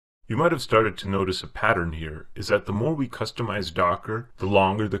You might have started to notice a pattern here, is that the more we customize Docker, the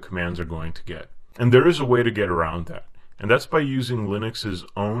longer the commands are going to get. And there is a way to get around that, and that's by using Linux's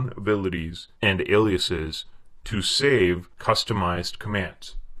own abilities and aliases to save customized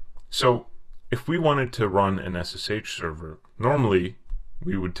commands. So if we wanted to run an SSH server, normally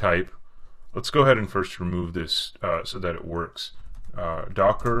we would type, let's go ahead and first remove this so that it works,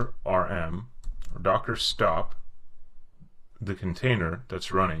 docker rm, or docker stop, the container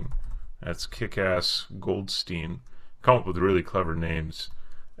that's running. That's Kickass Goldstein. Come up with really clever names.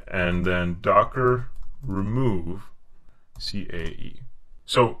 And then docker remove CAE.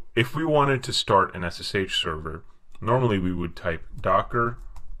 So if we wanted to start an SSH server, normally we would type docker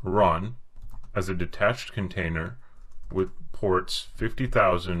run as a detached container with ports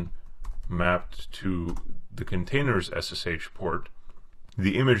 50,000 mapped to the container's SSH port.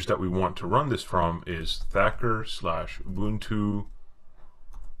 The image that we want to run this from is thacker/ubuntu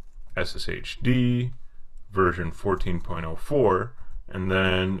sshd version 14.04, and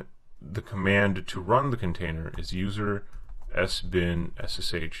then the command to run the container is user sbin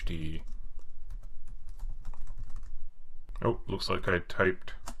sshd. Oh, looks like I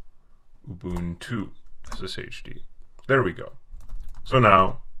typed ubuntu sshd. There we go. So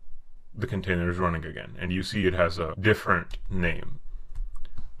now the container is running again, and you see it has a different name.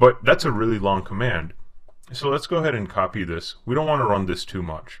 But that's a really long command. So let's go ahead and copy this. We don't want to run this too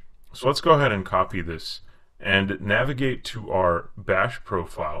much. So let's go ahead and copy this and navigate to our bash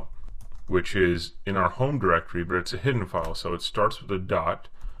profile, which is in our home directory, but it's a hidden file. So it starts with a dot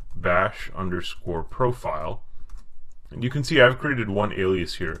bash_profile. And you can see I've created one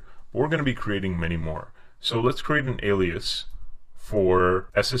alias here, but we're going to be creating many more. So let's create an alias for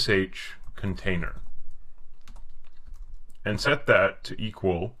SSH container and set that to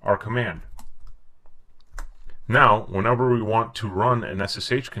equal our command. Now, whenever we want to run an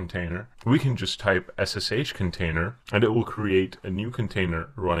SSH container, we can just type SSH container and it will create a new container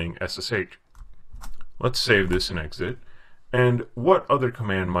running SSH. Let's save this and exit. And what other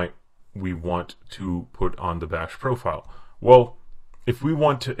command might we want to put on the bash profile? Well, if we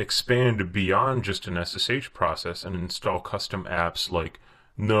want to expand beyond just an SSH process and install custom apps like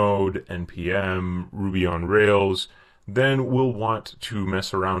Node, NPM, Ruby on Rails, then we'll want to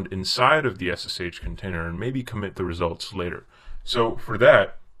mess around inside of the SSH container and maybe commit the results later. So for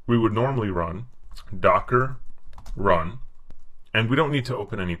that, we would normally run docker run, and we don't need to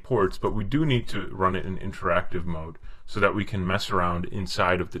open any ports, but we do need to run it in interactive mode so that we can mess around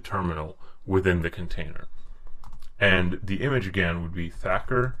inside of the terminal within the container. And the image again would be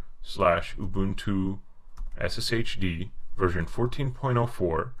thacker/ubuntu sshd version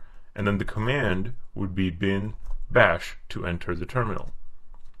 14.04, and then the command would be bin bash to enter the terminal.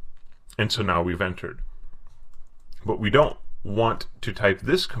 And so now we've entered. But we don't want to type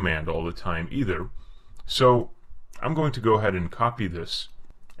this command all the time either. So I'm going to go ahead and copy this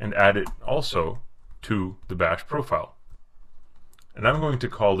and add it also to the bash profile. And I'm going to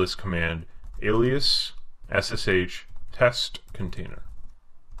call this command alias ssh test container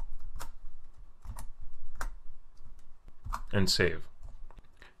and save.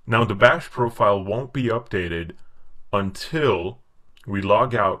 Now the bash profile won't be updated until we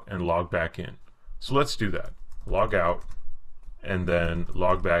log out and log back in. So let's do that. Log out and then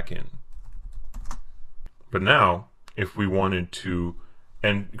log back in. But now, if we wanted to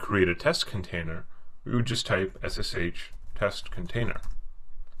create a test container, we would just type ssh test container,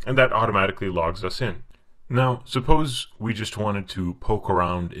 and that automatically logs us in. Now, suppose we just wanted to poke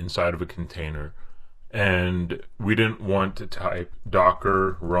around inside of a container and we didn't want to type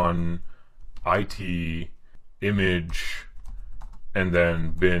docker run it image and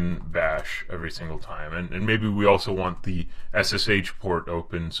then bin bash every single time, and maybe we also want the SSH port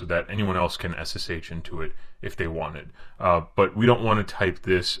open so that anyone else can SSH into it if they wanted, but we don't want to type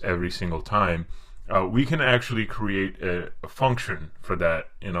this every single time. We can actually create a function for that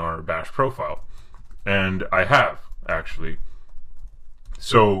in our bash profile, and I have actually.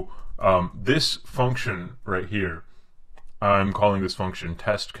 So this function right here, I'm calling this function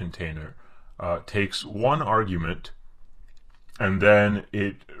test container, takes one argument, and then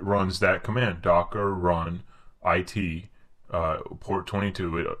it runs that command, docker run it port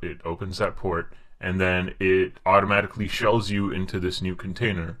 22. It opens that port, and then it automatically shells you into this new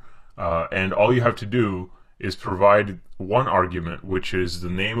container, and all you have to do is provide one argument, which is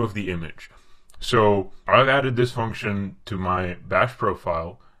the name of the image. So I've added this function to my bash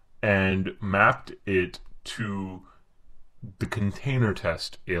profile and mapped it to the container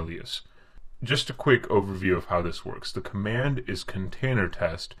test alias. Just a quick overview of how this works. The command is container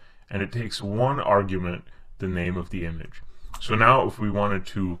test, and it takes one argument, the name of the image. So now if we wanted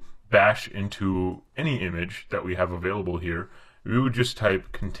to bash into any image that we have available here, we would just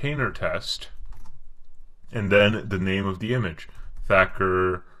type container test and then the name of the image,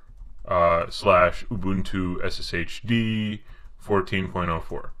 Thacker / Ubuntu SSHD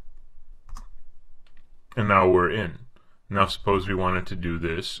 14.04. And now we're in. Now suppose we wanted to do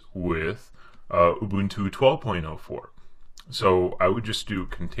this with Ubuntu 12.04. So I would just do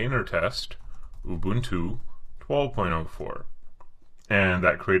container test Ubuntu 12.04. And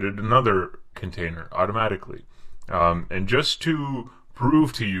that created another container automatically. And just to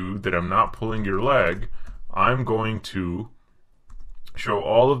prove to you that I'm not pulling your leg, I'm going to show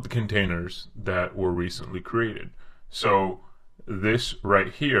all of the containers that were recently created. So this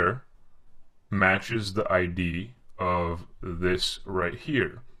right here matches the ID of this right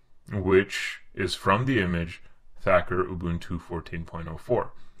here, which is from the image Thacker Ubuntu 14.04.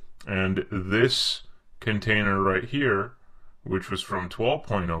 And this container right here, which was from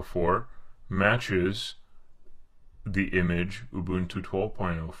 12.04, matches the image Ubuntu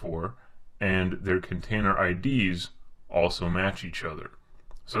 12.04, and their container IDs also match each other.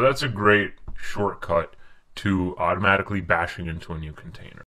 So that's a great shortcut to automatically bashing into a new container.